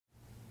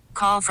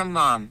Call from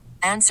mom.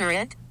 Answer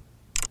it.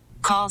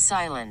 Call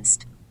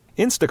silenced.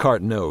 Instacart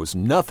knows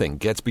nothing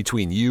gets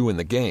between you and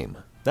the game.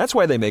 That's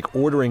why they make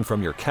ordering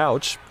from your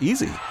couch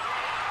easy.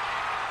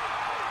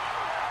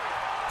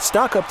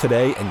 Stock up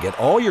today and get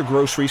all your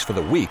groceries for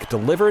the week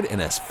delivered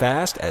in as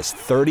fast as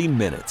 30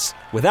 minutes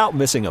without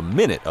missing a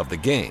minute of the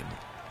game.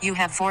 You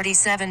have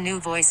 47 new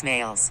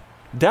voicemails.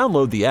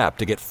 Download the app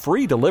to get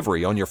free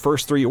delivery on your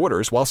first 3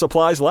 orders while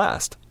supplies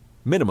last.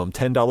 Minimum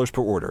 $10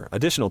 per order.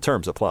 Additional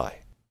terms apply.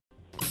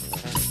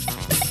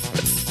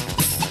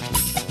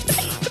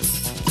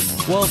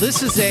 Well,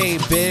 this is a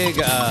big...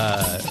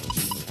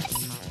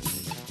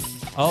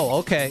 Oh,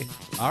 okay.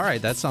 All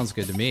right, that sounds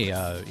good to me.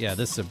 Yeah,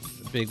 this is a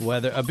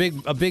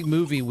big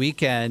movie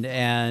weekend,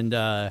 and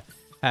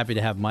happy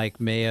to have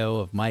Mike Mayo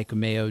of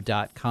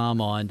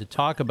MikeMayo.com on to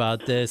talk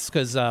about this,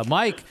 because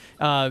Mike,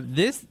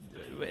 this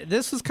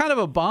was kind of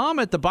a bomb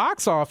at the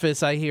box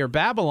office, I hear,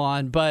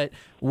 Babylon. But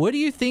what do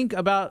you think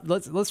about?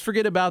 Let's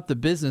forget about the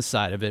business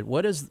side of it.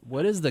 What is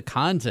the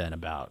content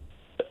about?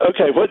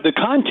 Okay, what the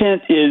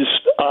content is.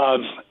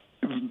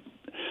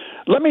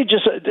 Let me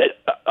just.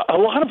 A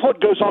lot of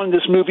what goes on in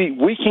this movie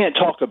we can't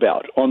talk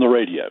about on the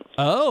radio.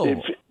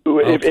 Oh,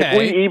 if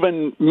we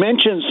even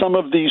mention some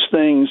of these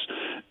things,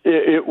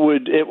 it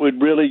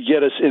would really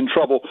get us in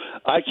trouble.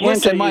 I can't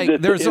Listen, tell Mike, you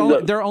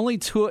that there are only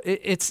two.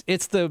 It's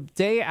the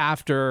day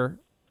after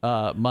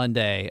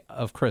Monday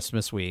of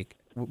Christmas week,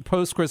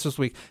 post Christmas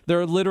week. There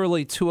are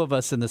literally 2 of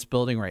us in this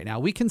building right now.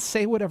 We can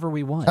say whatever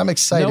we want. I'm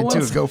excited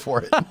to go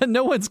for it.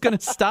 No one's going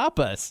to stop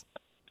us.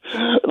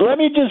 Let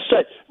me just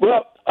say,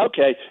 well,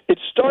 okay, it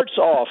starts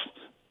off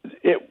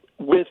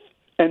with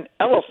an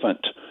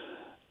elephant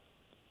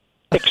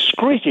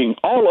excreting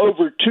all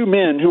over 2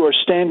 men who are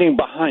standing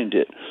behind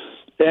it.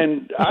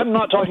 And I'm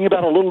not talking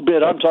about a little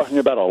bit, I'm talking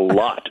about a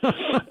lot.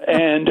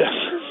 And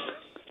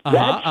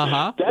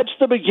that's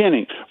the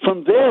beginning.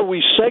 From there,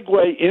 we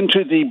segue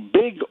into the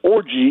big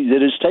orgy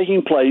that is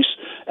taking place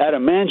at a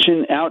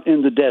mansion out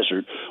in the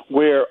desert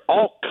where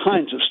all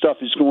kinds of stuff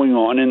is going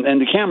on,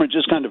 and the camera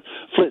just kind of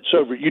flits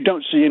over. You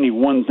don't see any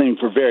one thing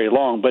for very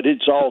long, but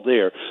it's all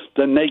there.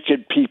 The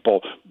naked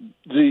people,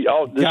 the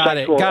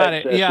sexual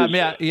excesses.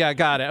 Yeah,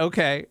 got it.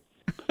 Okay.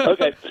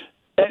 Okay.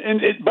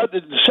 But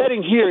the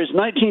setting here is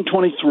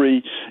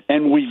 1923,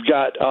 and we've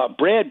got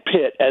Brad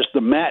Pitt as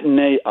the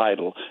matinee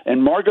idol,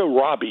 and Margot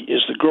Robbie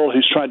is the girl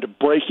who's trying to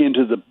break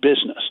into the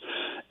business.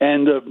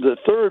 And the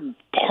third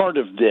part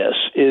of this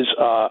is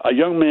a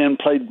young man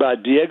played by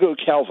Diego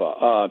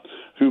Calva,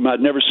 whom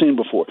I'd never seen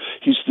before.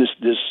 He's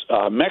this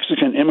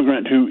Mexican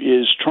immigrant who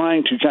is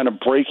trying to kind of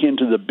break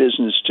into the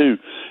business too.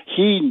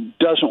 He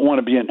doesn't want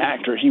to be an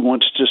actor. He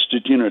wants just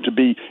to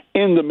be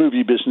in the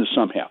movie business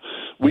somehow.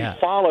 We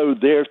follow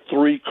their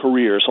 3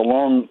 careers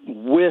along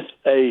with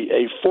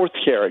a fourth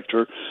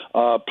character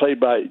played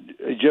by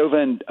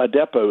Jovan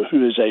Adepo,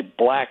 who is a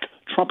black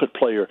trumpet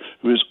player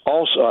who is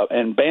also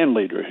and band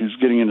leader who's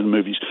getting into the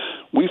movies.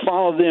 We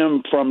follow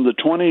them from the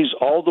 20s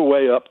all the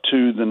way up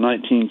to the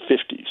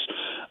 1950s.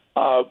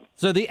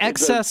 So the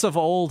excess of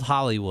old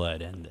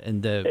Hollywood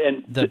and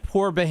the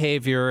poor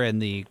behavior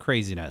and the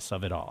craziness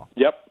of it all.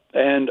 Yep.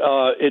 And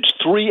it's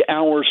 3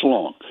 hours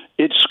long.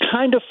 It's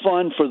kind of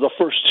fun for the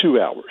first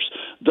 2 hours.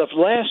 The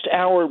last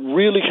hour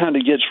really kind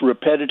of gets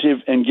repetitive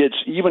and gets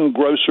even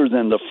grosser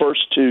than the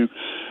first 2.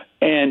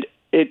 And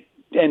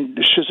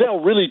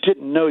Chazelle really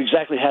didn't know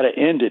exactly how to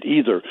end it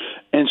either.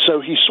 And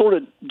so he sort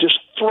of just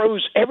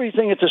throws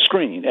everything at the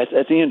screen at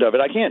the end of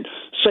it. I can't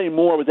say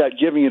more without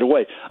giving it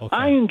away. Okay.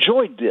 I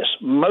enjoyed this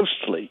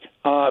mostly,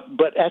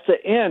 but at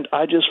the end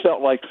I just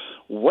felt like,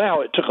 wow,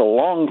 it took a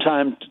long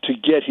time to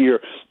get here,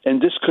 and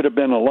this could have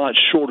been a lot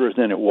shorter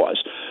than it was.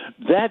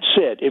 That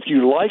said, if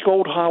you like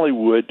old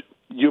Hollywood,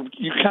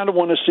 you kind of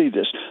want to see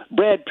this.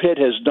 Brad Pitt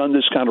has done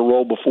this kind of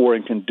role before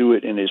and can do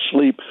it in his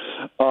sleep.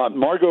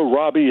 Margot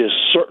Robbie is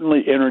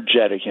certainly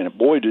energetic in it.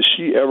 Boy, does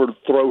she ever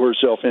throw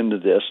herself into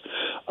this.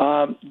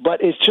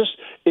 But it's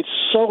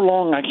so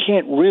long, I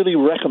can't really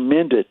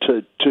recommend it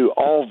to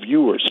all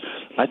viewers.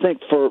 I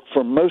think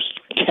for most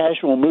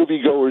casual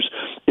moviegoers,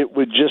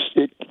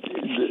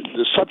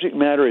 the subject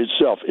matter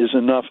itself is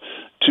enough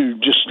to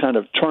just kind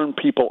of turn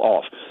people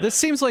off. This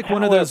seems like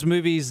one of those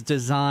movies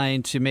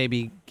designed to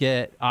maybe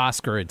get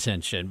Oscar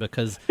attention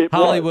because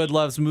Hollywood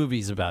loves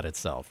movies about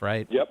itself,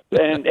 right? Yep.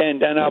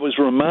 And I was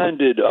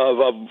reminded of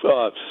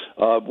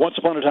Once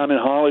Upon a Time in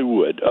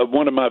Hollywood,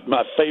 one of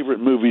my favorite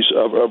movies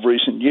of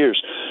recent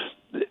years.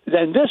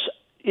 And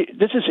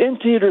this is in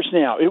theaters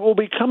now. It will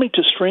be coming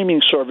to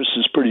streaming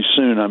services pretty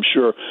soon, I'm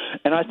sure.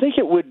 And I think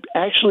it would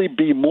actually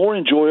be more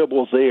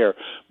enjoyable there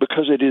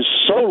because it is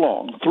so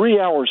long, 3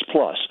 hours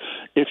plus.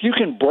 If you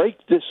can break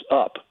this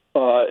up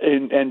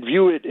and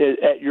view it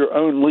at your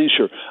own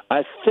leisure,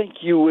 I think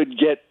you would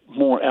get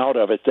more out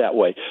of it that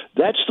way.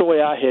 That's the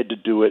way I had to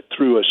do it,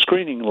 through a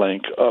screening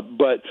link.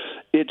 But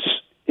it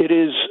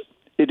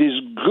is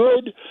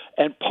good,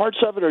 and parts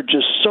of it are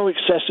just so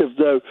excessive,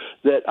 though,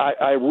 that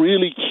I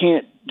really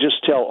can't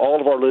just tell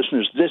all of our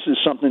listeners this is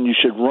something you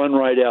should run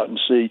right out and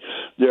see.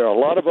 There are a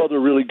lot of other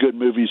really good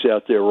movies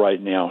out there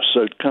right now,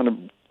 so kind of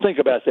think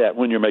about that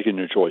when you're making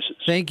your choices.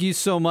 Thank you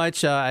so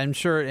much. I'm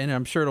sure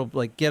it'll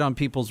get on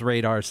people's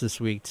radars this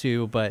week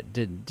too, but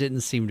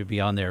didn't seem to be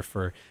on there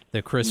for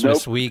the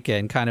Christmas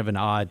weekend. Kind of an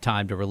odd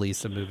time to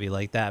release a movie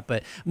like that.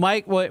 But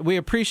Mike, we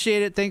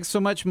appreciate it. Thanks so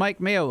much, Mike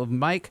Mayo of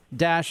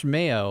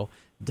Mike-Mayo.com.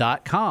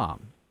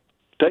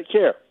 Take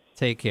care.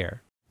 Take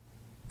care.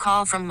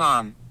 Call from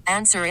mom.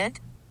 Answer it.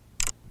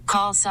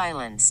 Call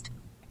silenced.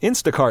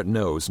 Instacart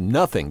knows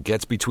nothing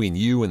gets between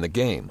you and the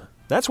game.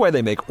 That's why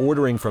they make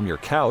ordering from your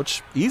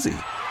couch easy.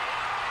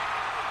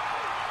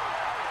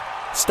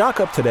 Stock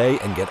up today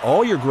and get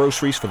all your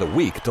groceries for the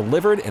week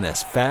delivered in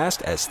as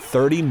fast as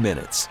 30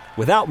 minutes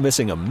without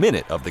missing a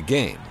minute of the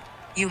game.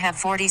 You have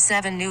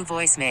 47 new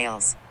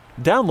voicemails.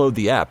 Download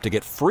the app to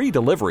get free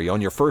delivery on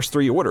your first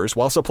 3 orders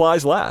while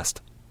supplies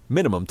last.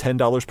 Minimum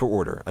 $10 per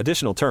order.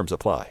 Additional terms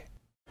apply.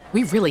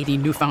 We really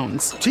need new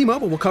phones.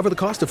 T-Mobile will cover the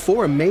cost of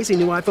 4 amazing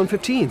new iPhone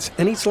 15s,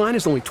 and each line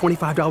is only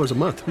 $25 a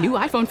month. New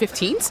iPhone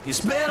 15s?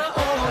 It's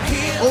better over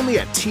here. Only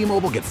at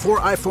T-Mobile, get 4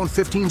 iPhone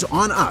 15s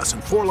on us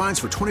and 4 lines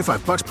for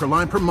 $25 per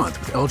line per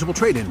month with eligible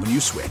trade-in when you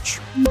switch.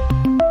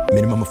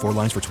 Minimum of 4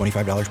 lines for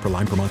 $25 per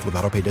line per month with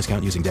autopay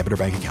discount using debit or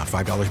bank account.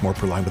 $5 more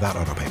per line without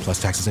autopay,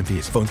 plus taxes and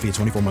fees. Phone fee at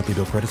 24 monthly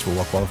bill credits for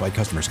well-qualified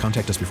customers.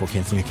 Contact us before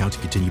canceling account to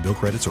continue bill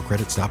credits or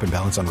credit stop and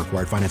balance on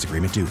required finance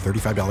agreement due.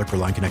 $35 per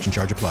line connection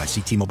charge applies.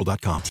 See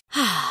T-Mobile.com.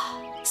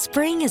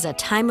 Spring is a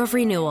time of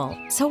renewal,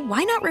 so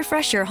why not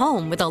refresh your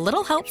home with a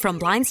little help from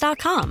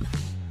Blinds.com?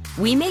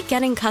 We make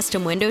getting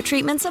custom window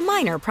treatments a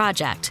minor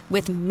project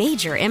with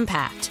major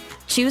impact.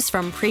 Choose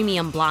from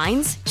premium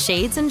blinds,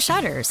 shades, and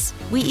shutters.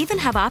 We even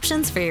have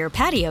options for your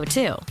patio,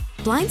 too.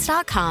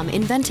 Blinds.com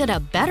invented a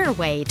better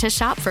way to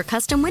shop for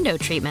custom window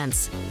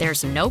treatments.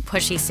 There's no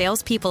pushy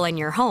salespeople in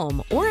your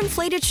home or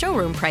inflated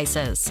showroom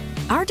prices.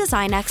 Our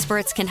design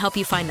experts can help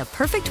you find the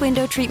perfect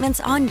window treatments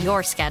on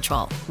your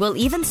schedule. We'll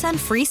even send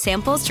free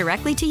samples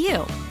directly to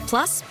you.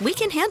 Plus, we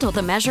can handle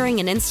the measuring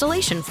and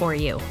installation for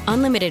you.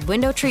 Unlimited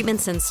window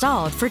treatments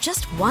installed for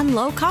just one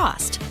low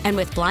cost. And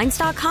with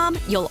Blinds.com,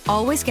 you'll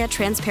always get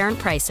transparent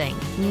pricing.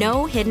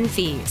 No hidden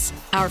fees.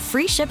 Our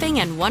free shipping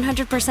and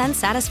 100%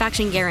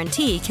 satisfaction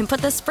guarantee can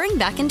put the spring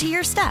back into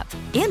your step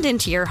and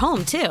into your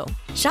home, too.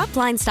 Shop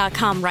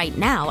Blinds.com right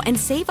now and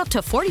save up to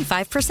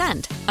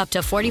 45%. Up to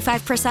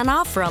 45%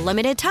 off for a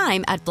limited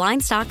time at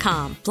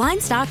Blinds.com.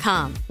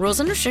 Blinds.com. Rules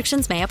and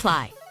restrictions may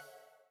apply.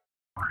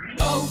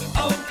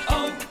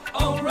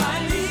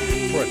 O'Reilly.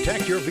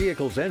 Protect your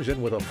vehicle's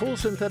engine with a full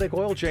synthetic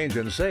oil change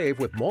and save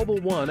with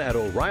Mobil 1 at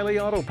O'Reilly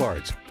Auto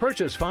Parts.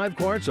 Purchase 5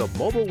 quarts of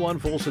Mobil 1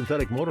 full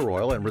synthetic motor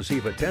oil and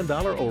receive a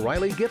 $10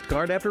 O'Reilly gift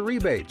card after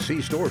rebate.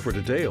 See store for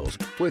details.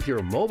 With your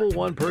Mobil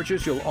 1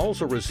 purchase, you'll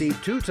also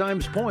receive 2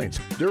 times points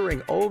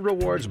during O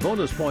Rewards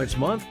Bonus Points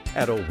Month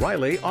at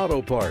O'Reilly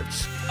Auto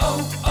Parts.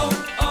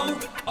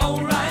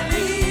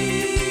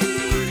 O'Reilly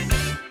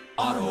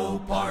Auto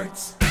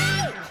Parts.